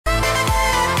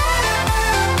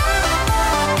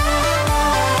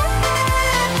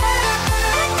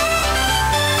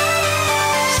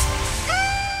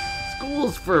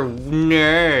for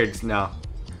nerds. No.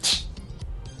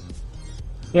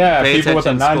 Yeah, Pay people with a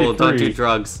attention in 93. school. Don't do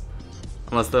drugs.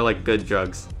 Unless they're like good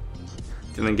drugs.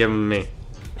 And then give them to me.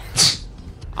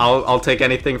 I'll take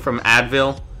anything from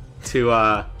Advil to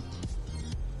other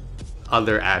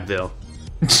Advil.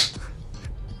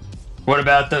 What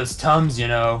about those Tums, you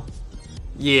know?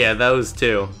 Yeah, those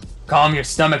too. Calm your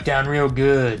stomach down real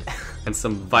good. And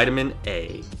some vitamin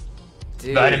A.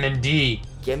 Dude, Vitamin D.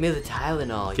 give me the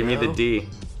Tylenol, Give me yo. the D.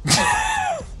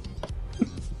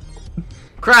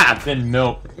 Crap! Then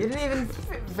milk. You didn't even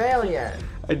fail yet.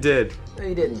 I did. No,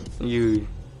 you didn't. You.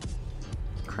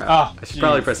 Crap. Oh, I should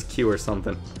probably jeez. press Q or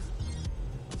something.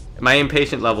 My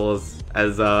impatient level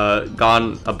has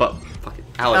gone above. Fuck it.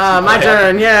 Alex. My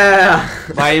turn, yeah!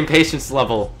 My impatience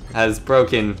level has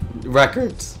broken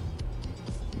records.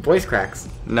 Voice cracks.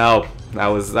 No, that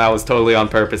was totally on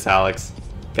purpose, Alex.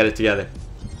 Get it together.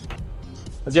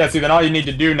 Yeah, see, then all you need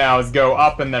to do now is go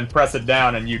up and then press it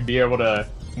down, and you'd be able to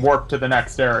warp to the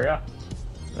next area.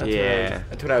 Yeah.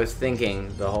 That's what I was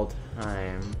thinking the whole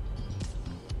time.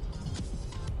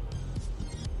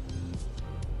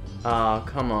 Oh,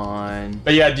 come on.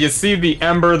 But yeah, do you see the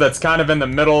ember that's kind of in the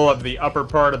middle of the upper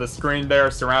part of the screen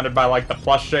there, surrounded by like the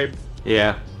plus shape?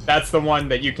 Yeah. That's the one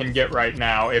that you can get right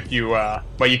now if you, well,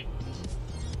 you...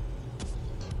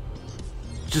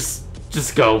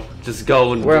 Just go. Just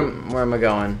go and Where am I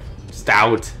going? just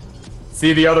out.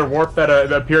 See the other warp that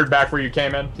appeared back where you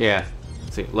came in? Yeah.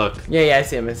 See, look. Yeah, I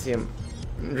see him,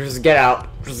 Just get out.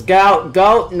 Just get out,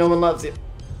 go! No one loves you.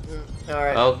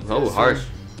 Alright. Oh, This harsh. one.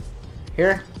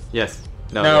 Here? Yes.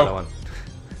 No, No. the other one.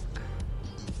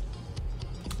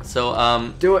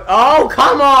 So, Do it. Oh,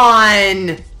 come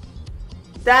on!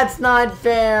 That's not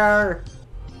fair!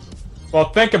 Well,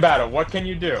 think about it. What can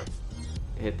you do?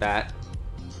 hit that.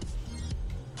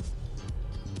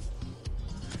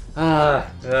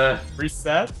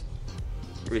 Reset?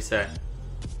 Reset.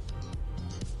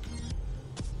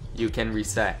 You can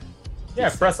reset. Yeah,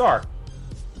 press R.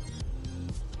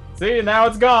 See, now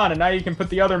it's gone, and now you can put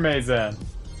the other maze in.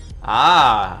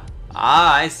 Ah,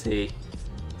 I see.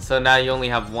 So now you only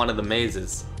have one of the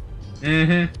mazes.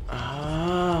 Mm-hmm.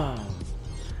 Oh.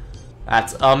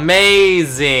 That's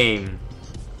amazing.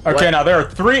 Okay, What? now there are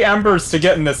 3 embers to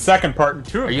get in the second part, and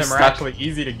 2 of Are you them are stuck? actually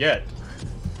easy to get.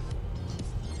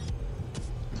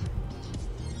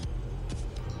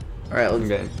 Alright,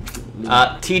 let's Okay.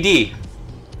 TD.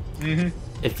 Mm-hmm.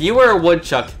 If you were a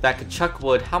woodchuck that could chuck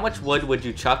wood, how much wood would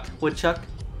you chuck, woodchuck?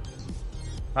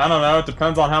 I don't know, it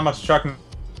depends on how much Chuck needs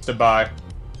to buy.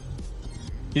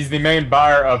 He's the main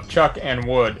buyer of Chuck and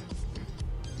wood.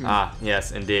 Ah,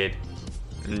 yes, indeed.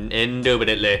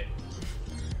 Indubitably.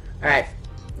 Alright.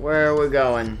 Where are we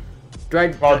going? Do I...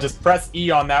 Well, just press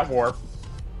E on that warp.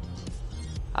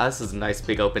 Ah, this is a nice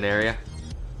big open area.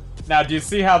 Now, do you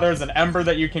see how there's an ember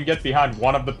that you can get behind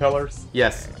one of the pillars?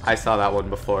 Yes, I saw that one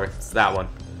before. It's that one.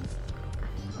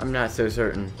 I'm not so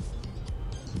certain.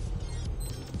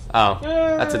 Oh,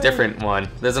 that's a different one.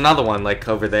 There's another one, like,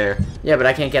 over there. Yeah, but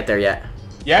I can't get there yet.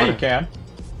 Yeah, What? you can.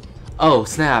 Oh,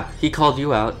 snap. He called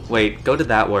you out. Wait, go to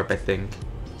that warp, I think.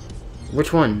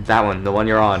 Which one? That one, the one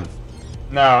you're on.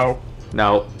 No.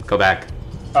 No, go back.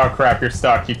 Oh crap, you're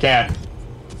stuck. You can't.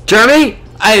 Jeremy?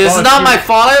 Hey, this Well, is not if my you-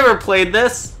 fault. I never played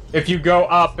this. If you go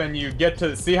up and you get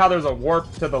to... See how there's a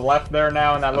warp to the left there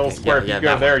now in that little Okay, square? yeah, if yeah, you go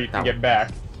that there, one, you that can one. get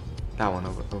back. That one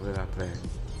over up there.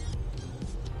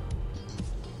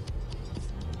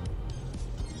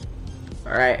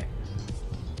 Alright.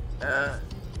 See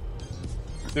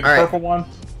the Alright. purple one?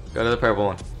 Go to the purple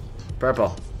one.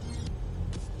 Purple.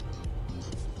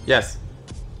 Yes.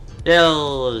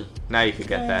 Yay! Now you can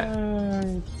get that.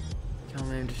 Kill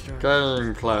name destroy.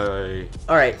 Gameplay.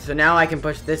 Alright, so now I can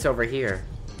push this over here.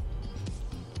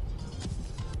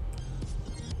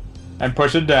 And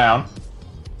push it down.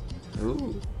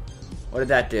 Ooh. What did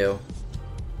that do?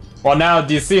 Well, now,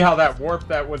 do you see how that warp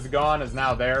that was gone is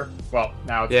now there? Well,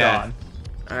 now it's Yeah. gone.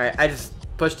 Alright, I just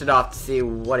pushed it off to see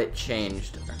what it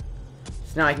changed.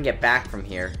 So now I can get back from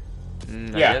here. I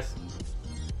Yeah. guess.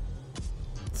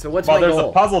 So what's Well, my there's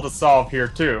goal? a puzzle to solve here,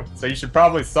 too. So you should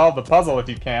probably solve the puzzle if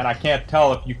you can. I can't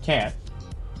tell if you can't.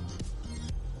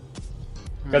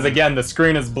 Because again, the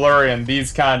screen is blurry and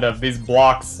these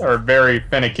blocks are very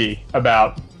finicky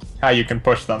about how you can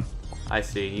push them. I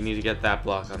see. You need to get that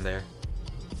block on there.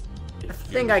 I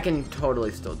think I can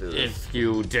totally still do this. If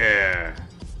you dare.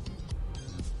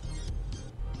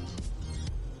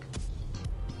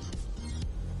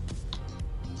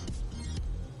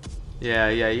 Yeah,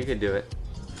 you can do it.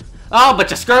 Oh, but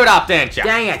you screwed up, didn't you?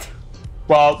 Dang it!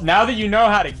 Well, now that you know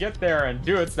how to get there and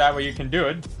do it so that way you can do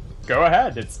it, go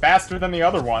ahead. It's faster than the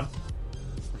other one.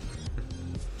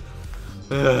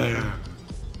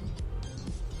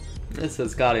 This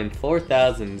has gotten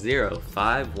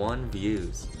 4,051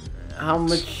 views. How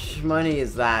much money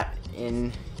is that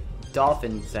in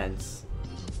dolphin cents?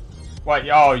 What?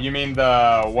 Oh, you mean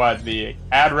the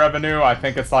ad revenue? I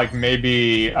think it's like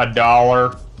maybe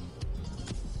 $1.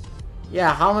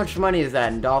 Yeah, how much money is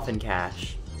that in dolphin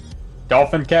cash?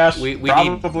 Dolphin cash? We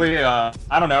probably, I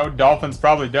don't know. Dolphins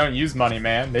probably don't use money,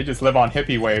 man. They just live on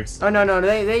hippie waves. Oh, no,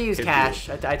 they use cash.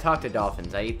 I talk to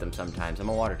dolphins. I eat them sometimes. I'm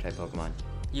a water-type Pokemon.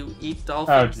 You eat Oh,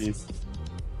 dolphins? jeez.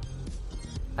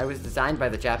 I was designed by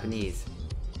the Japanese.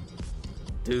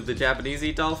 Do the Japanese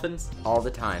eat dolphins? All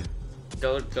the time.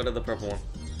 Go to the purple one.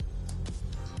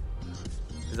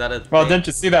 Is that a Well, thing? didn't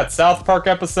you see that South Park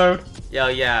episode?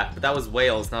 Yeah, but that was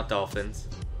whales, not dolphins.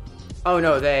 Oh,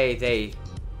 no,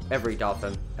 every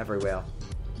dolphin, every whale.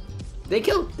 They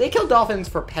kill dolphins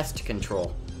for pest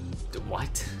control.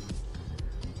 What?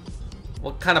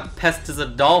 What kind of pest is a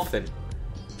dolphin?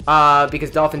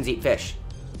 Because dolphins eat fish.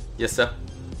 Yes, sir.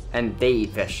 And they eat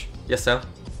fish. Yes, sir.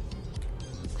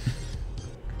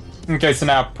 Okay, so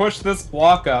now push this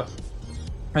block up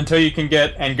until you can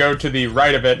get and go to the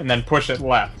right of it, and then push it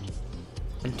left.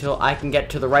 Until I can get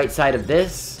to the right side of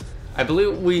this. I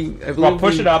believe Well,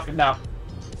 push it up now.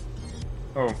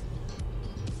 Oh.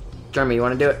 Jeremy, you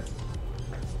want to do it?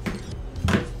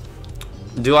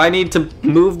 Do I need to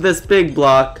move this big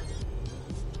block?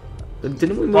 Didn't we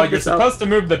move Well, you're this up? supposed to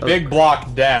move the big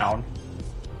block down.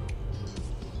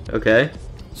 Okay.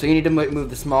 So you need to move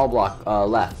the small block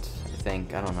left, I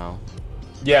think. I don't know.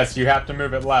 Yes, you have to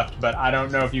move it left, but I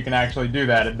don't know if you can actually do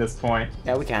that at this point.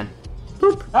 Yeah, we can.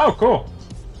 Boop. Oh, cool.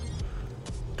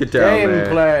 Get down there.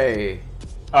 Gameplay.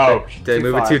 Oh, Did I Too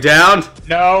move far. it too down?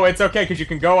 no, it's okay, because you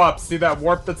can go up. See that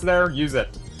warp that's there? Use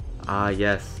it. Ah,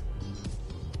 yes.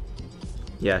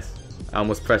 Yes. I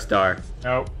almost pressed R.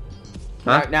 Nope.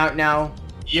 Huh? Now.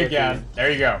 E again.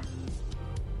 There you go.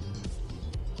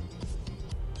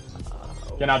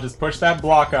 Okay, now just push that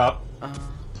block up.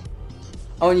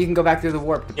 Oh, and you can go back through the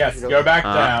warp. To Yes, push it go over. back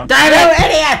down. Damn you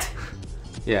idiot!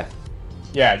 Yeah.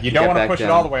 Yeah, you don't Get want to back push it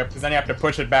down. all the way up, because then you have to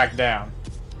push it back down.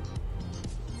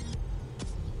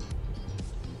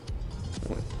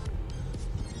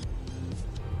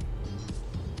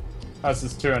 This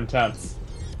is too intense.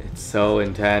 It's so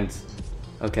intense.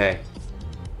 Okay.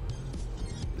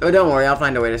 Oh, don't worry. I'll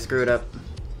find a way to screw it up.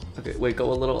 Okay, wait,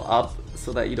 go a little up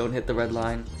so that you don't hit the red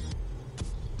line.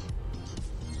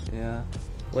 Yeah.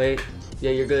 Wait.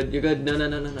 Yeah, you're good. You're good. No.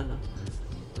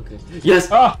 Okay. Yes!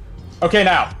 Oh! Okay,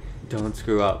 now. Don't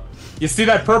screw up. You see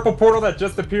that purple portal that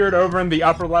just appeared over in the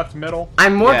upper left middle?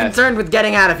 I'm more Yes. concerned with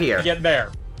getting out of here. Get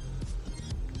there.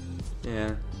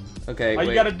 Yeah. Okay, All wait.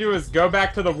 you gotta do is go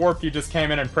back to the warp you just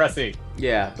came in and press E.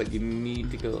 Yeah, but you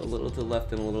need to go a little to the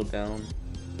left and a little down.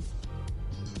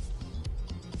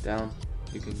 Down.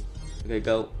 You can... Okay,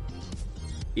 go.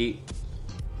 Eat.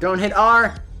 Don't hit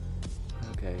R.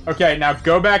 Okay. Okay, now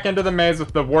go back into the maze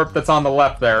with the warp that's on the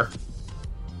left there.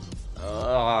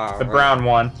 The brown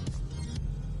one.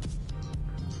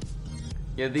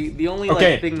 Yeah, the only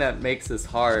Okay. like thing that makes this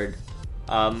hard,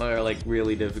 or like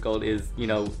really difficult is, you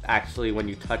know, actually when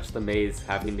you touch the maze,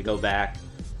 having to go back.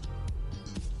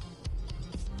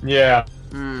 Yeah.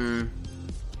 Hmm.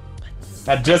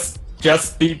 Now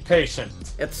just be patient.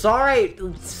 It's alright.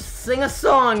 Let's sing a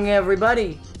song,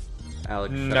 everybody.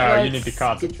 Alex, shut No, up. you need to Let's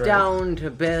concentrate. Get down to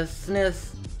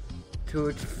business.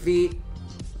 To defeat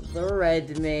the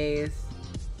red maze.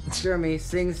 Jeremy,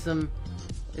 sing some.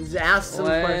 Ask some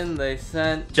When questions. they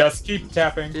sent, Just keep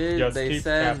tapping. did Just they keep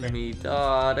send tapping. me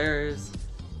daughters?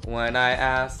 When I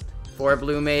asked For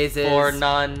blue mazes. for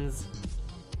nuns.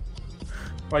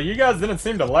 Well, you guys didn't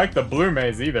seem to like the blue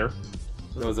maze either.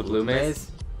 There was a blue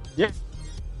maze? Yeah.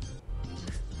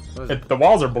 What was it? The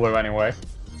walls are blue anyway.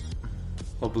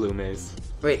 What blue maze?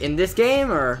 Wait, in this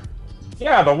game or?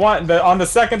 Yeah, the one on the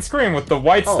second screen with the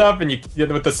white Oh. stuff and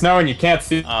with the snow and you can't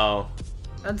see. Oh.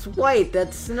 That's white.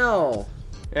 That's snow.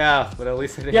 Yeah, but at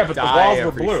least I didn't Yeah, but the die walls were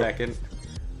every blue. second.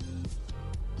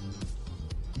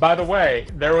 By the way,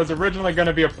 there was originally going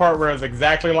to be a part where it was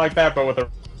exactly like that, but with a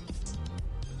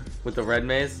With the red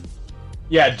maze?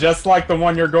 yeah, just like the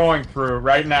one you're going through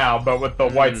right now, but with the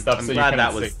white stuff, I'm so you glad can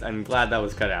that see. was. I'm glad that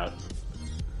was cut out.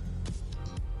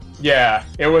 Yeah,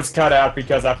 it was cut out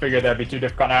because I figured that'd be too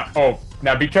difficult.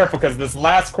 Now be careful because this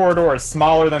last corridor is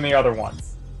smaller than the other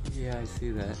ones. Yeah, I see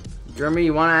that. Jeremy,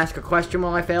 you want to ask a question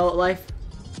while I fail at life?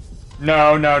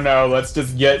 No. Let's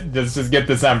just get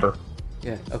this ember.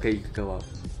 Yeah. Okay, you could go up.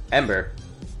 Ember.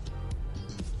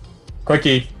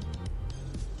 Quickie.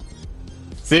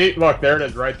 See, look, there it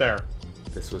is, right there.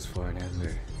 This was for an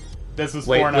ember. This was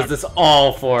Wait, for an was ember. this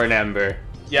all for an ember?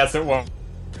 Yes, it was.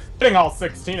 getting all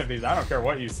 16 of these. I don't care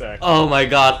what you say. Oh my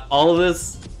god, all of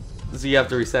this. So you have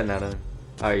to reset now, don't you?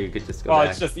 Oh, you could just go Well, back.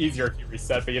 it's just easier if you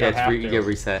reset, but you Yeah, don't have to. you get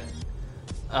reset.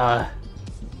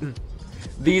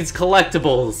 These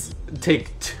collectibles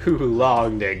take too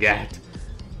long to get.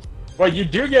 Well, you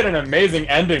do get an amazing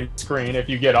ending screen if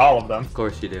you get all of them. Of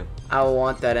course you do. I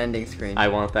want that ending screen. I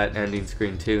want that ending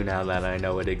screen too now that I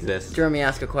know it exists. Jeremy,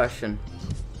 ask a question.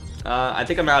 I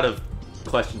think I'm out of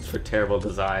questions for terrible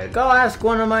design. Go ask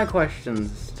one of my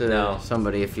questions to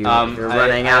somebody if, if you're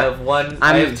running I out. have one.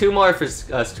 I have two more for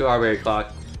Strawberry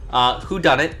Clock. Who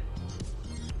done it?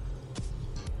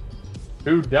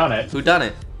 Who done it? Who done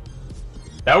it?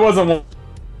 That wasn't one.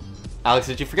 Alex,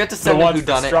 did you forget to The send me ones who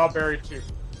done for it? Strawberry too.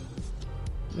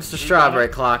 Mr. Strawberry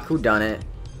Clock, who done it?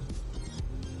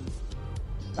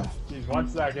 Jeez, 1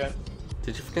 second.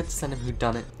 Did you forget to send him who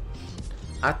done it?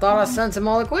 I thought I sent him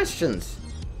all the questions.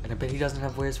 And I bet he doesn't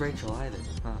have Where's Rachel either.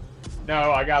 Huh.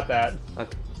 No, I got that.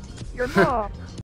 Okay. Your mom.